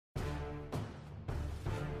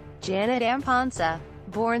Janet Amponsah,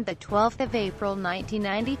 born the 12th of April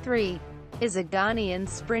 1993, is a Ghanaian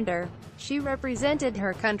sprinter. She represented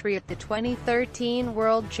her country at the 2013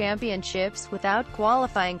 World Championships without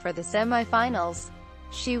qualifying for the semi-finals.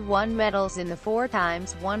 She won medals in the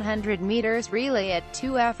 4x100 meters relay at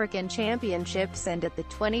 2 African Championships and at the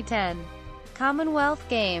 2010 Commonwealth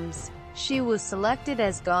Games. She was selected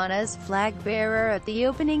as Ghana's flag bearer at the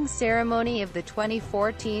opening ceremony of the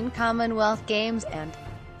 2014 Commonwealth Games and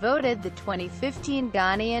voted the 2015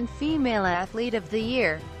 Ghanaian Female Athlete of the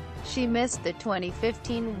Year. She missed the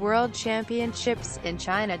 2015 World Championships in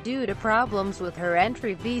China due to problems with her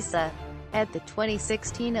entry visa. At the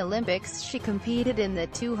 2016 Olympics, she competed in the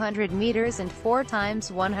 200 meters and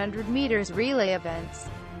 4x100 meters relay events.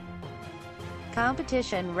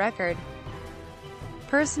 Competition record.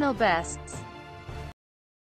 Personal bests.